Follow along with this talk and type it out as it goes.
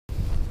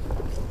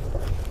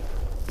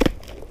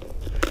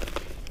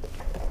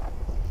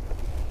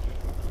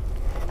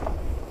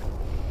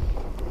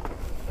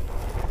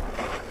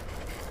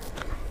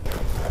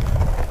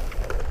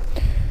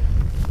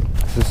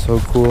So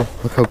cool.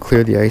 Look how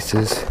clear the ice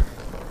is.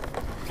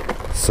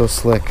 So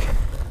slick.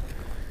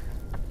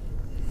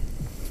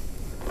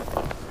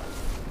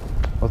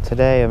 Well,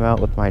 today I'm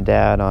out with my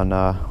dad on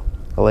a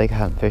lake I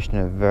haven't fished in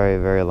a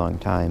very, very long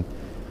time.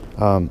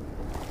 I'm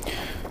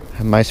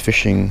ice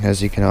fishing,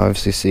 as you can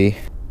obviously see.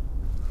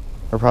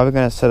 We're probably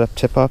going to set up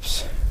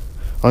tip-ups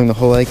along the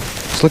whole lake.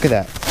 Just look at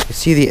that. You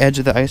see the edge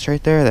of the ice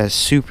right there? That's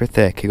super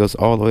thick. It goes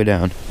all the way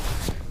down.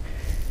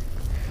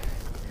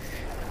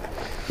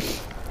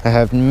 I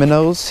have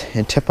minnows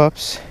and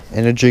tip-ups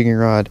and a jigging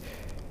rod.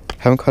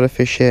 Haven't caught a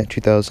fish yet in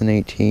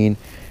 2018,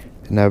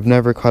 and I've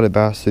never caught a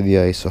bass through the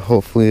ice, so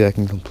hopefully I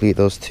can complete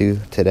those two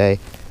today.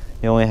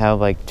 We only have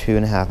like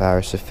 2.5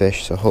 hours to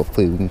fish, so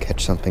hopefully we can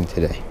catch something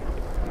today.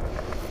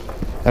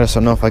 I just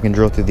don't know if I can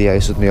drill through the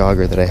ice with the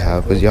auger that I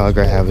have, because the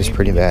auger I have is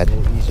pretty bad. It's a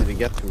little easy to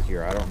get through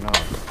here, I don't know.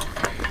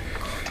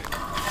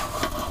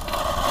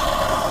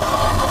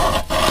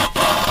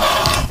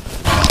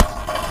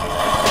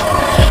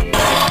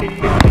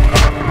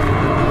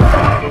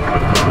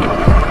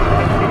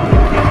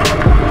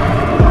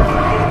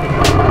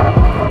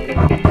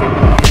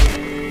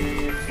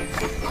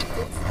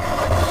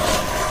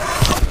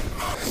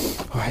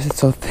 Why is it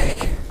so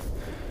thick?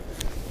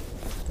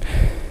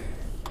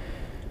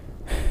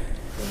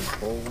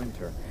 Full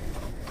winter.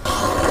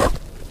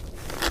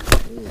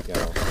 There you go.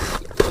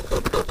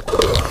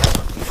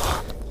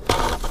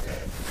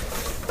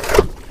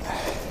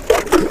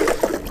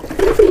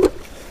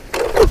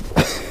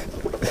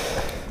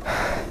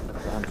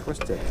 I'm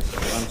twisted.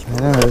 I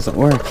know, it doesn't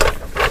work.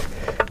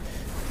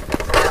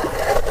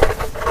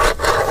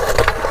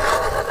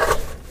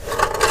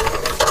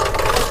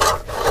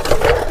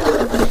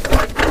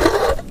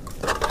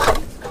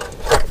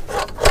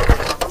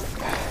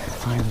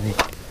 Finally.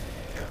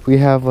 We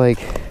have like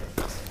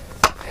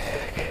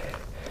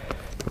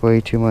way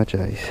too much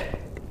ice.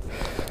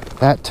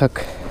 That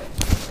took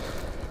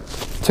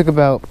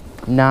about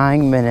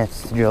 9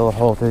 minutes to drill a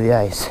hole through the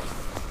ice.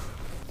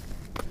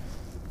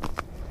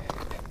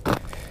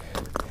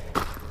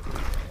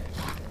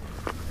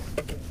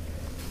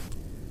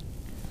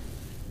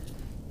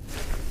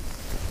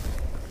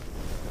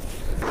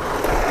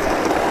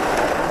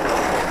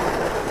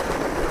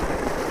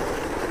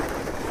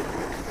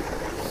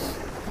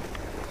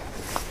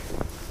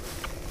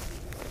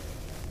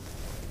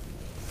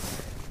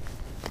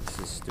 This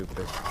is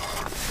stupid.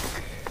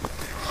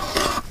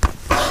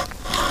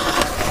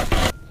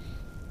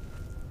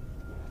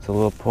 It's a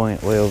little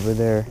point way over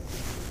there.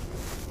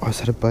 Oh, I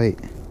just had a bite.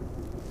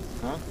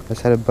 Huh? I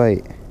just had a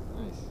bite. Nice.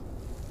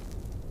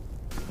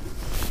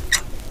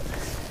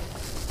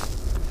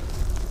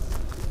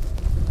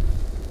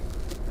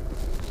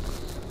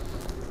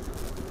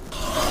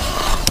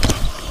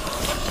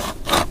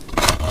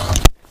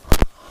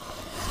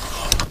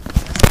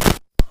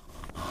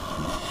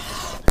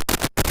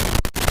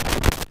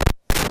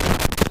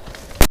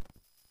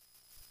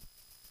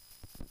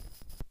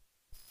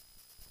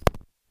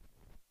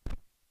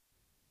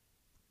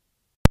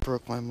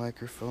 Broke my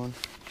microphone.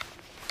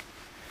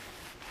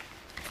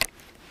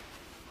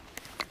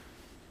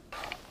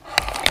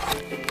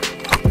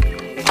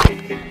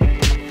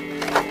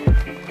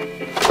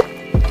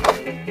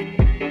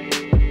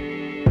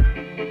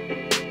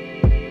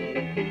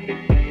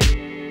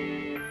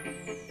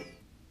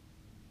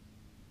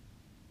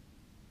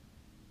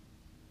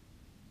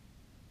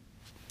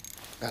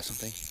 Got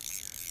something.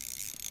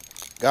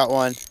 Got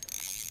one.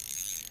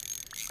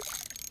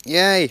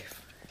 Yay!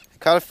 I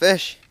caught a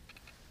fish.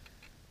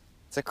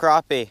 It's a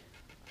crappie.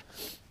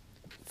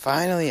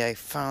 I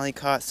finally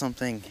caught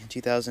something in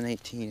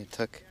 2018. It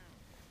took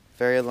a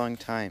very long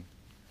time.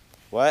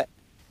 What?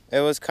 It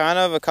was kind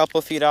of a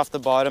couple feet off the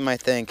bottom, I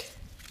think.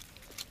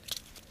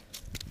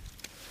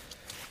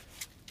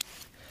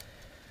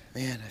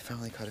 Man, I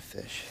finally caught a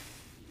fish.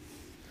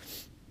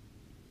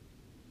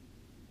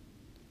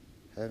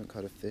 I haven't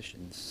caught a fish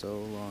in so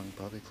long,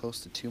 probably close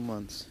to 2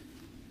 months.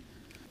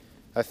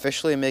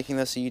 Officially making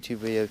this a YouTube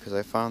video because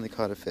I finally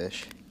caught a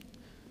fish.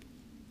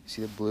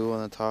 See the blue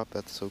on the top?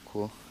 That's so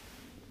cool.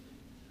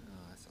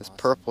 Oh, It's awesome.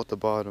 purple at the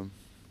bottom.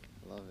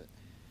 Love it.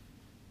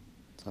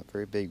 It's not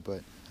very big,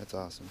 but that's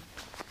awesome.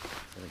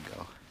 There we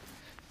go.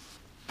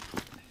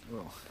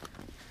 Whoa.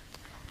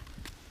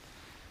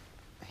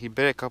 He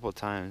bit a couple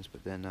times,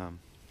 but then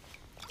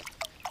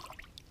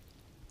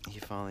he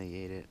finally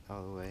ate it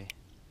all the way.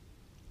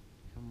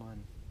 Come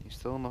on, he's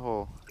still in the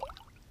hole.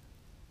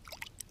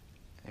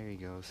 There he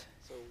goes.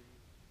 So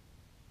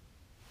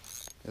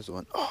There's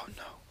one. Oh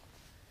no.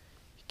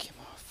 He came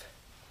off.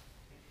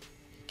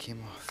 He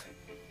came off.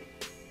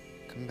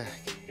 Come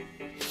back.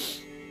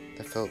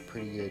 That felt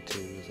pretty good too.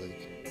 It was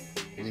like,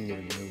 it didn't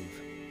even move.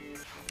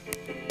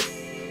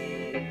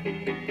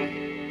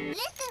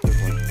 Good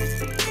one.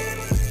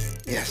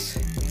 Yes.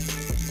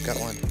 Got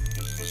one.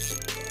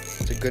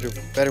 It's a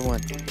better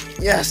one.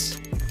 Yes.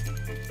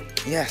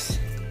 Yes.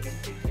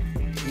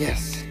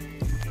 Yes.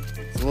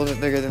 It's a little bit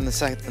bigger than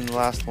the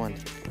last one.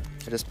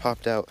 It just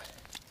popped out.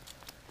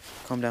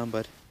 Calm down,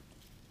 bud.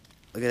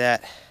 Look at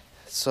that.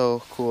 It's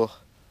so cool.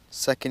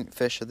 Second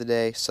fish of the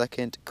day,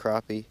 second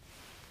crappie.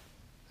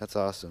 That's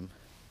awesome.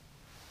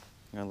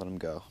 I'm gonna let him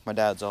go. My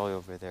dad's all the way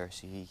over there,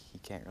 so he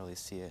can't really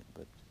see it,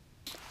 but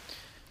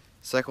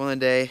second one of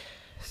the day,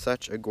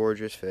 such a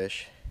gorgeous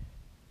fish.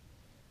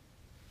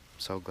 I'm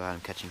so glad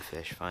I'm catching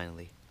fish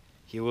finally.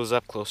 He was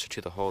up closer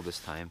to the hole this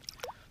time.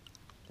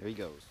 There he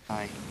goes.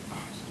 Tie.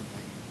 Oh,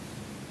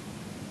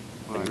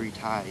 so well, I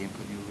retie and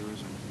put new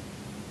lures on.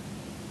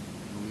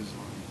 Lose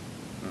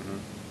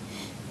line.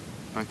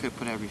 But I could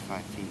put every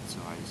 5 feet, so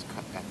I just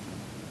cut that to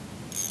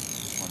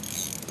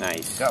one.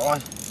 Nice. Got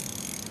one?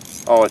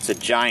 Oh, it's a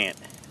giant.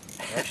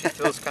 It actually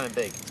feels kind of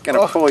big. It's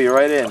gonna pull you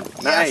right in.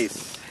 Yes.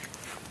 Nice.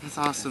 That's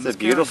awesome. It's a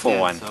beautiful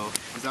one. So,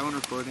 is that one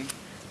recording?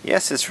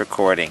 Yes, it's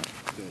recording.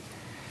 Good.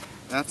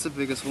 That's the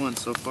biggest one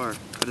so far.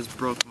 I just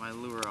broke my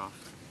lure off.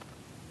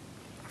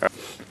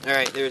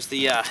 Alright, there's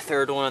the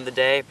third one of the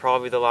day.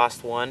 Probably the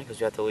last one because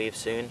we have to leave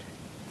soon.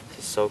 This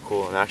is so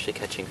cool. I'm actually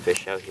catching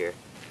fish out here.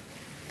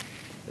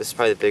 This is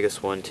probably the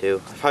biggest one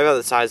too. Probably about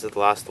the size of the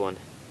last one.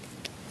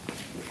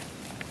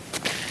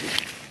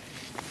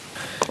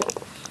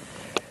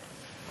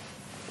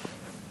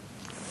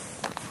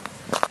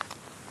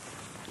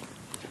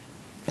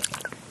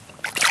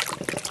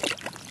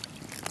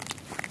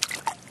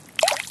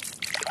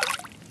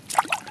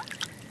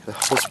 The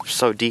hole's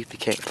so deep you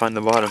can't find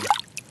the bottom.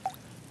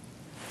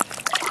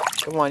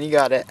 Come on, you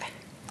got it.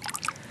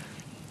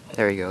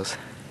 There he goes.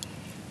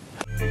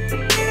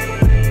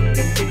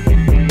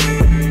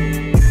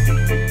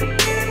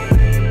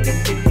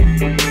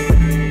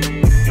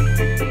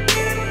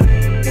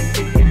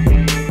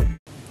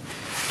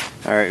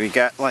 Alright, we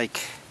got like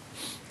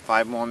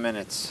 5 more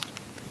minutes.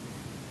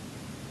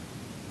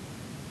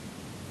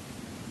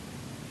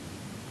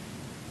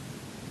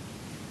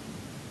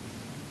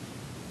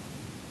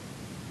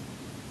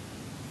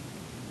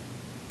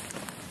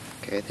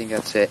 Okay, I think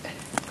that's it.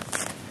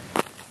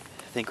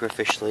 I think we're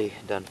officially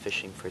done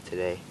fishing for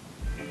today.